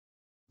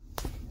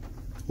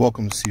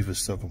Welcome to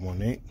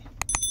CV718.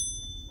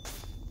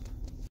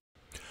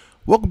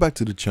 Welcome back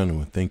to the channel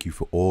and thank you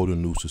for all the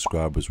new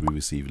subscribers we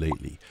received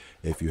lately.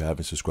 If you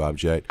haven't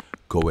subscribed yet,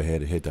 go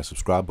ahead and hit that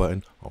subscribe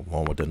button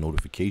along with that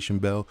notification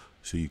bell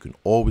so you can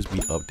always be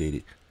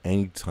updated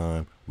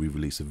anytime we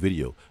release a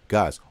video.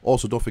 Guys,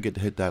 also don't forget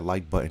to hit that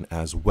like button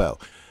as well.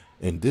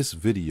 In this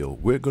video,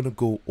 we're going to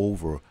go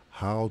over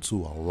how to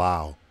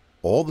allow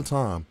all the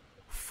time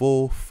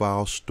full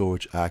file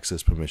storage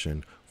access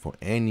permission for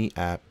any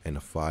app in the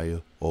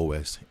Fire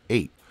OS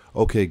 8.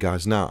 Okay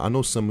guys, now I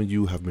know some of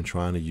you have been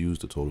trying to use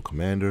the Total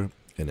Commander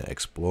and the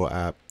X-Plore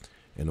app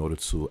in order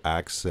to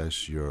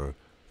access your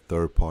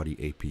third-party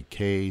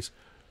APKs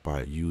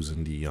by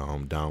using the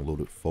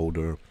downloaded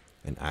folder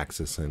and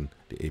accessing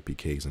the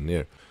APKs in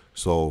there.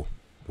 So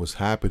what's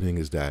happening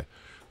is that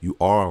you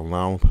are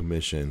allowing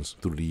permissions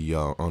through the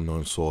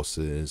unknown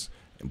sources,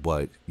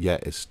 but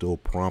yet it's still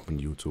prompting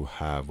you to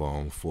have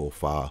full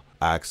file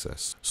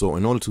access. So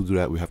in order to do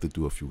that, we have to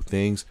do a few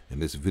things. In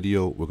this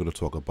video, we're going to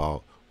talk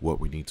about what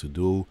we need to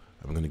do.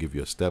 I'm going to give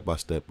you a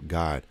step-by-step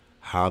guide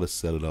how to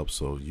set it up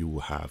so you will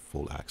have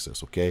full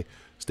access. Okay,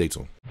 stay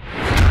tuned.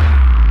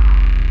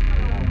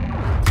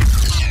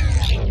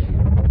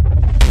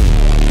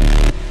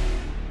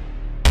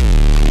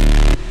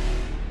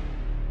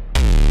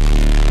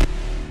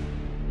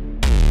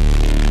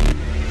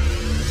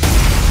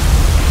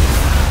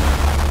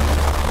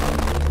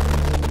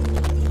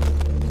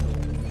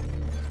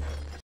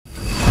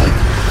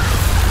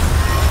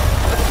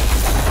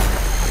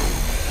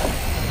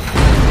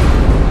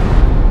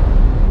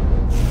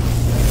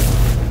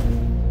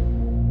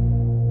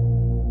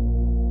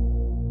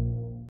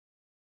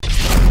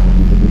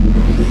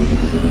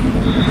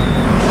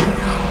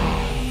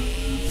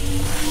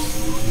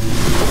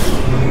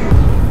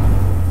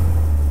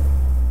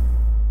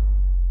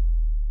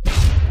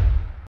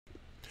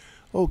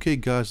 Okay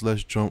guys,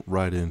 let's jump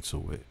right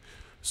into it.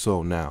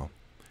 So now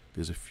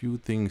there's a few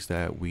things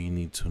that we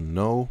need to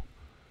know.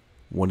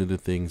 One of the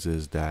things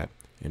is that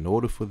in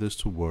order for this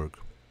to work,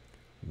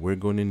 we're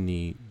going to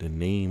need the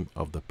name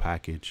of the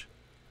package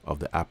of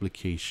the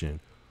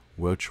application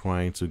we're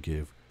trying to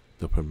give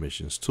the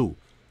permissions to.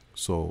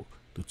 So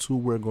the two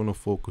we're going to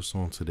focus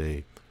on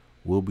today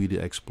will be the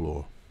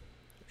X-Plore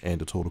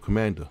and the Total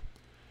Commander.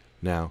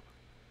 Now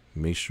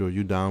make sure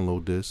you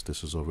download this.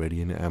 This is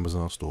already in the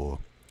Amazon store.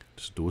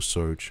 Just do a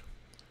search,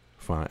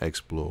 find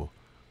X-Plore,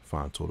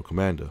 find Total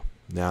Commander.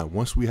 Now,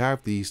 once we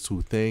have these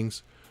two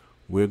things,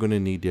 we're going to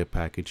need their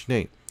package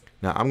name.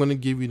 Now, I'm going to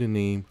give you the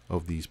name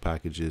of these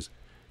packages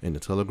in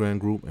the Telegram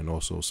group and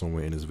also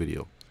somewhere in this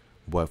video.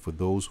 But for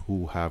those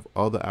who have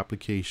other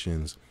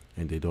applications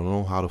and they don't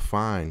know how to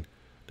find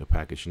the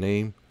package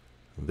name,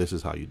 this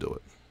is how you do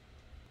it.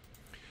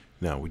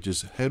 Now, we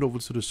just head over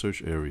to the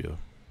search area.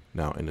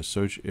 Now, in the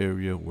search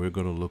area, we're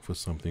going to look for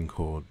something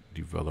called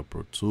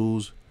Developer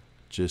Tools.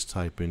 Just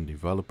type in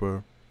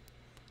developer.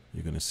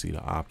 You're going to see the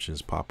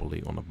options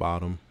populate on the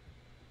bottom,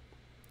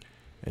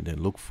 and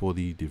then look for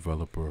the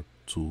developer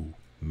tool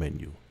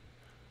menu.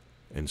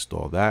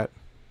 Install that.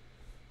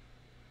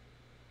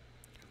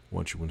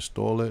 Once you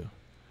install it,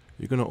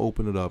 you're going to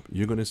open it up.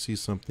 You're going to see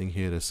something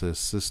here that says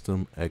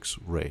System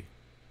X-Ray.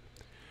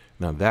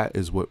 Now that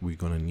is what we're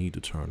going to need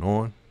to turn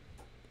on.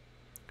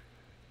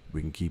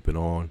 We can keep it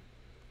on.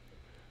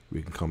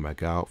 We can come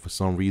back out. For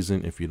some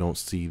reason, if you don't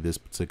see this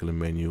particular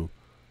menu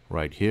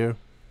right here,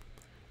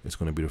 it's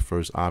going to be the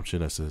first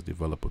option that says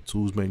Developer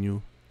Tools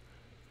menu.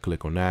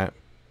 Click on that.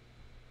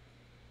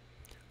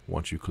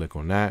 Once you click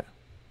on that,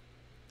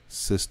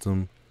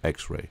 System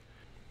X-Ray.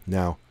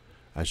 Now,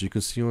 as you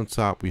can see on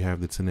top, we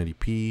have the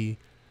 1080p,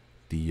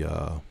 the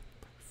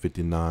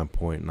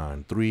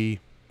 59.93,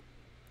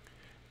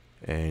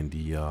 and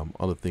the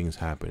other things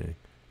happening.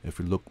 If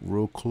you look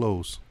real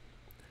close,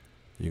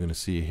 you're going to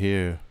see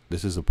here,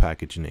 this is a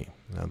package name.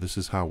 Now, this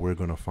is how we're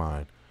going to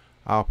find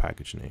our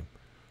package name.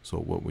 So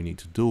what we need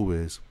to do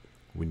is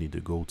we need to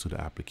go to the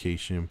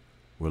application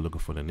we're looking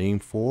for the name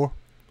for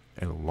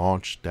and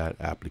launch that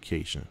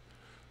application.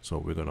 So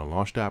we're going to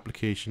launch the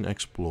application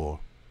X-Plore.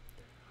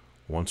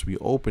 Once we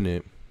open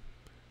it,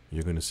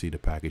 you're going to see the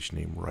package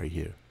name right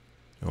here.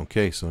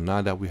 Okay, so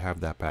now that we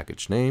have that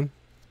package name,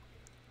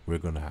 we're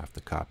going to have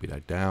to copy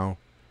that down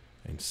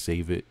and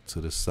save it to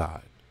the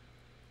side.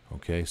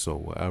 Okay, so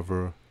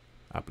whatever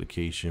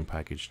application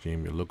package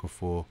name you're looking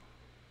for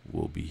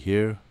will be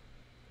here.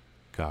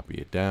 Copy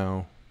it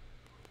down,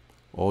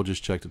 or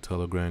just check the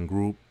Telegram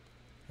group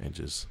and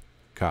just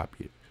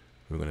copy it.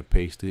 We're going to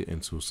paste it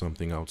into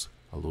something else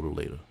a little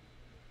later.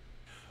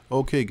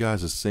 Okay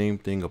guys, the same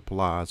thing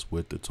applies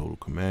with the Total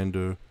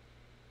Commander.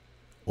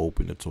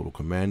 Open the Total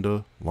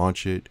Commander,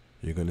 launch it.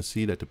 You're going to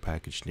see that the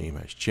package name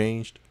has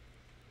changed.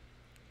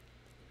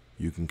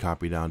 You can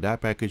copy down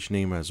that package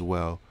name as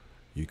well.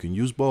 You can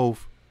use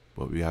both,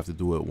 but we have to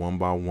do it one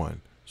by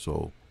one.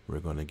 So we're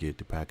going to get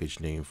the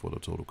package name for the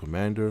Total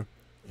Commander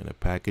and a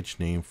package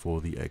name for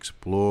the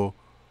X-Plore.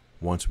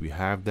 Once we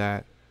have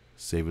that,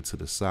 save it to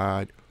the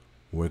side.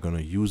 We're going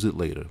to use it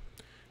later.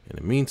 In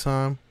the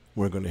meantime,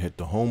 we're going to hit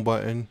the home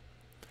button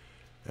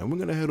and we're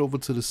going to head over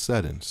to the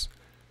settings.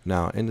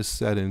 Now in the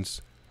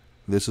settings,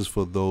 this is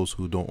for those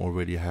who don't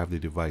already have the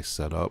device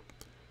set up.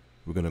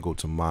 We're going to go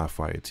to My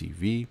Fire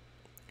TV.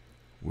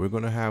 We're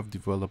going to have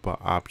developer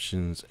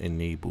options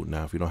enabled.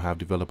 Now if you don't have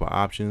developer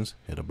options,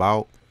 hit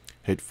about,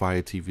 hit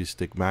Fire TV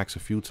Stick Max a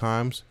few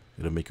times.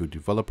 It'll make you a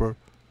developer.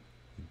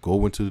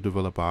 Go into the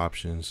developer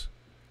options.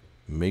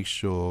 Make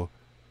sure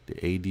the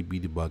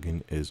ADB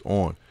debugging is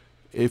on.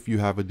 If you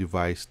have a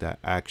device that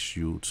asks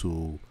you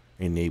to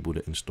enable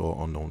to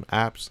install unknown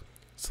apps,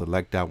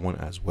 select that one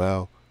as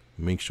well.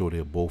 Make sure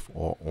they're both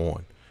all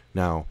on.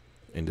 Now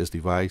in this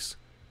device,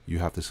 you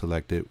have to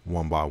select it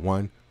one by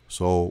one.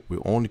 So we're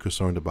only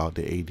concerned about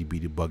the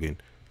ADB debugging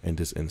in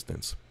this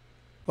instance.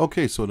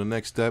 Okay, so the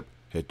next step,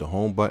 hit the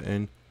home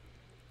button,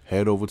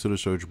 head over to the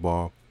search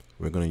bar.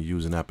 We're going to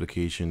use an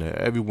application that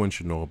everyone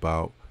should know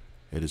about.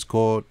 It is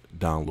called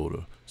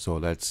Downloader. So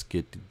let's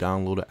get the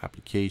Downloader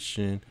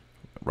application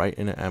right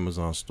in the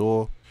Amazon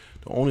store.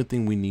 The only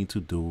thing we need to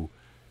do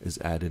is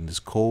add in this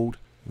code.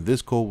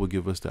 This code will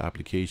give us the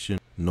application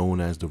known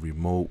as the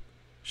Remote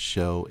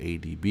Shell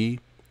ADB.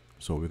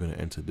 So we're going to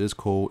enter this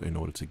code in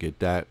order to get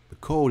that. The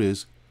code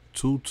is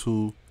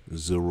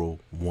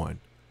 2201.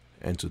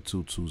 Enter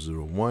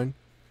 2201,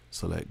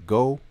 select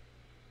go.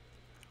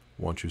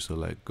 Once you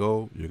select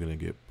go, you're going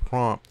to get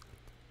prompt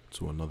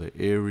to another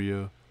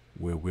area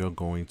where we're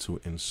going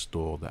to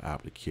install the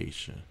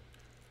application.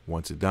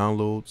 Once it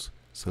downloads,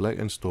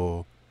 select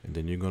install, and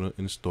then you're going to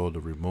install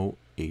the Remote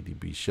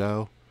ADB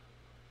Shell.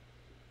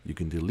 You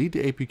can delete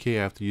the APK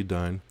after you're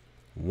done.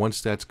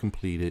 Once that's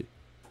completed,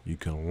 you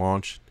can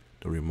launch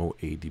the Remote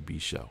ADB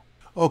Shell.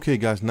 Okay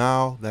guys,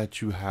 now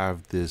that you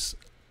have this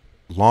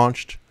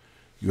launched,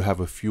 you have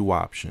a few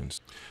options.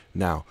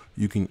 Now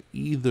you can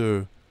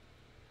either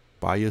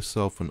buy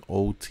yourself an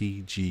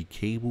OTG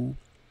cable.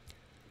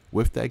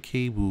 With that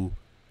cable,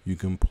 you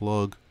can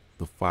plug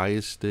the Fire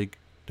Stick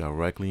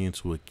directly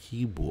into a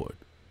keyboard.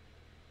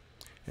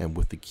 And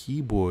with the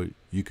keyboard,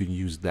 you can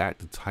use that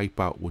to type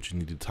out what you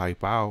need to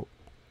type out.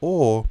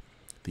 Or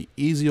the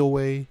easier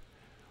way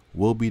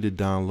will be to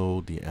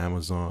download the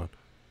Amazon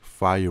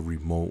Fire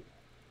Remote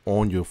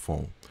on your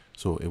phone.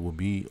 So it will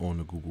be on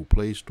the Google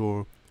Play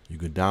Store. You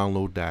can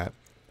download that.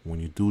 When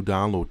you do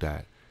download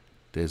that,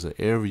 there's an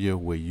area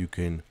where you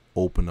can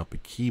open up a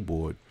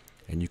keyboard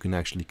and you can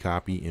actually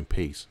copy and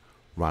paste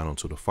right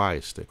onto the Fire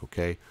Stick.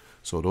 Okay,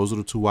 so those are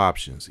the two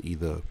options: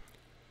 either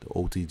the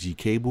OTG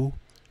cable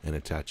and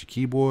attach a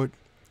keyboard,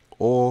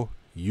 or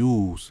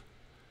use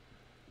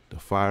the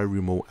Fire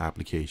Remote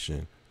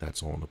application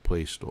that's on the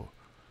Play Store.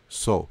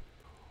 So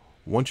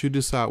once you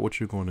decide what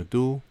you're going to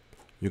do,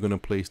 you're going to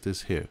place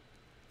this here,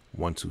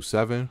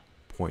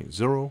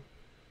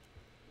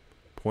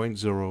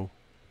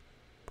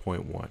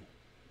 127.0.0.1.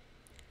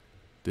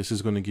 This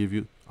is going to give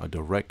you a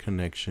direct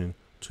connection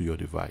to your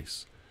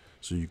device,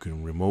 so you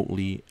can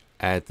remotely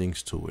add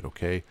things to it.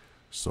 Okay,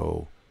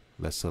 so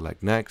let's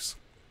select next.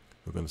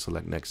 We're going to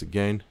select next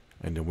again,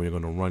 and then we're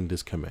going to run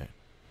this command.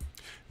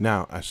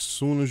 Now, as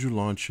soon as you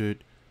launch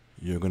it,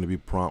 you're going to be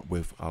prompted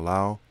with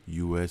allow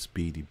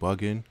USB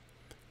debugging.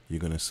 You're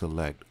going to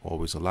select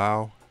always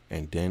allow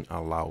and then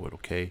allow it.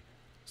 Okay,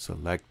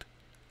 select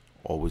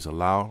always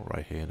allow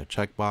right here in the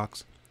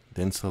checkbox,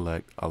 then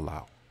select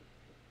allow.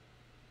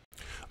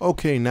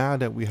 Okay, now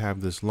that we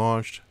have this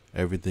launched,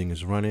 everything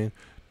is running.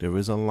 There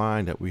is a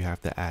line that we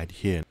have to add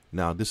here.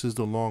 Now this is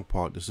the long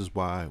part. This is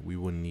why we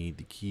will need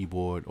the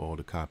keyboard or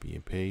the copy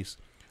and paste.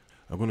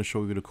 I'm going to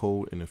show you the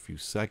code in a few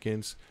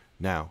seconds.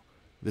 Now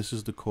this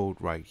is the code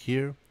right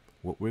here.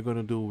 What we're going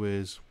to do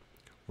is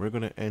we're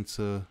going to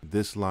enter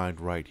this line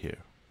right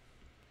here.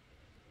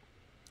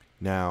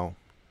 Now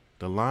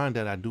the line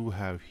that I do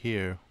have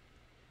here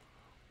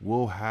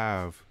will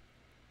have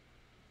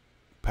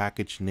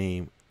package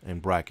name in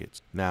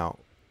brackets. Now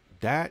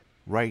that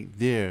right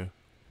there,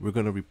 we're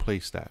going to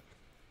replace that.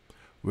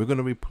 We're going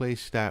to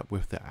replace that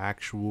with the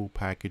actual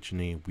package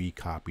name we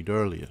copied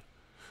earlier.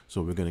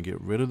 So we're going to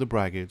get rid of the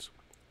brackets.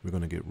 We're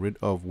going to get rid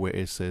of where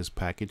it says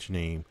package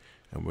name,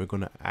 and we're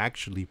going to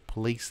actually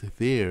place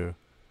there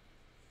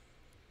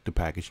the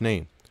package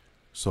name.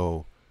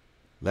 So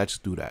let's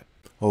do that.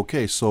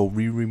 Okay, so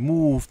we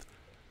removed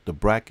the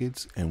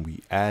brackets and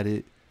we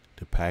added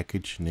the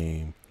package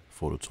name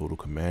for the Total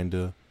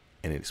Commander,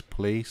 and it's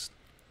placed.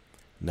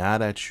 Now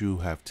that you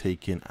have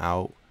taken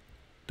out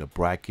the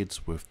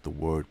brackets with the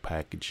word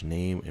package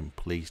name and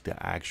placed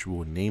the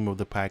actual name of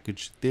the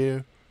package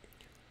there,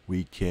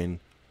 we can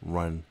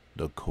run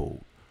the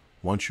code.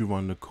 Once you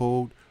run the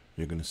code,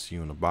 you're going to see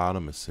on the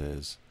bottom it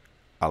says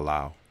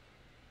allow.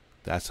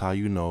 That's how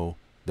you know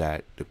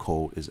that the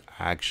code is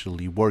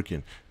actually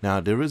working. Now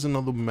there is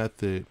another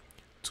method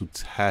to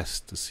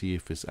test to see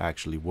if it's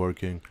actually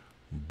working,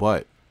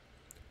 but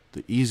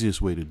the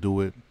easiest way to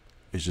do it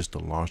is just to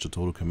launch the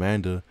Total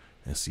Commander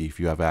and see if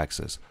you have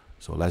access.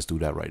 So let's do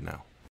that right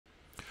now.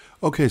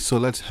 Okay, so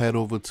let's head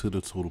over to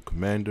the Total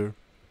Commander.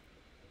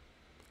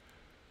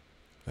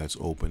 Let's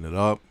open it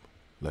up.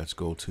 Let's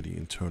go to the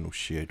internal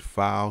shared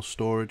file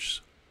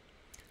storage.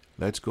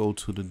 Let's go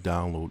to the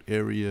download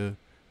area,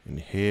 And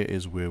here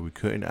is where we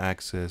couldn't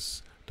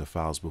access the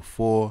files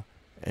before,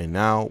 and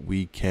now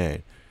we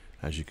can.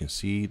 As you can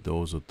see,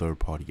 those are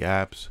third-party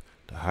apps.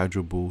 The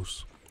Hydro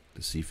Boost,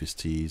 the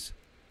CFSTs,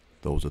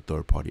 those are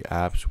third-party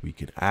apps. We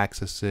can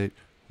access it.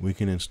 We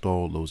can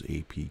install those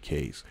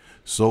APKs.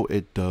 So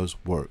it does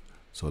work.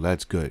 So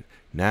that's good.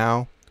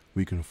 Now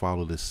we can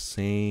follow the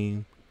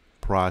same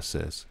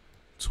process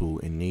to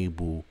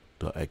enable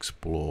the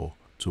X-Plore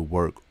to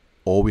work.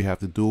 All we have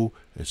to do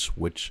is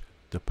switch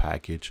the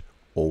package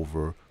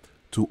over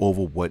to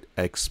what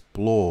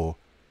X-Plore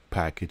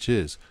package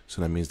is.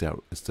 So that means that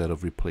instead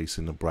of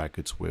replacing the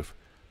brackets with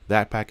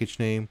that package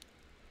name,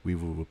 we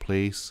will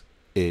replace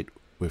it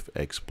with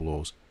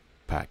X-Plore's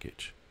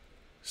package.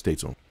 Stay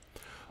tuned.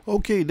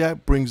 Okay,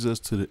 that brings us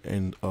to the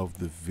end of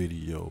the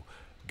video.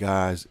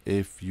 Guys,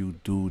 if you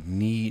do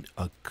need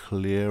a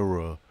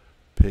clearer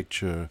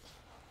picture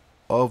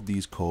of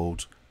these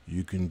codes,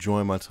 you can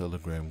join my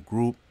Telegram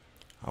group.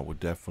 I will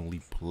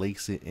definitely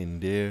place it in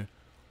there,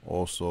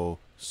 also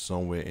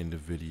somewhere in the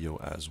video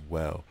as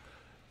well.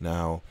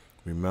 Now,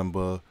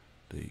 remember,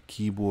 the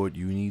keyboard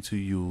you need to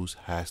use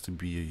has to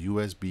be a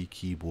USB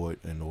keyboard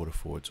in order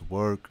for it to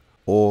work,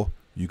 or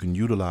you can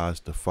utilize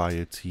the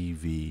Fire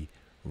TV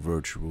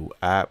virtual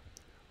app,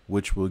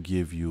 which will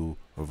give you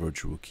a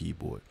virtual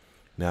keyboard.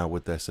 Now,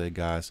 with that said,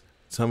 guys,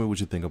 tell me what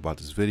you think about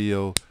this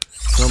video.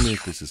 Tell me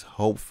if this is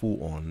helpful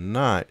or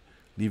not.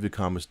 Leave your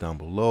comments down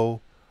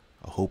below.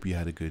 I hope you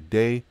had a good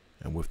day,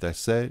 and with that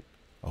said,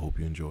 I hope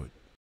you enjoyed.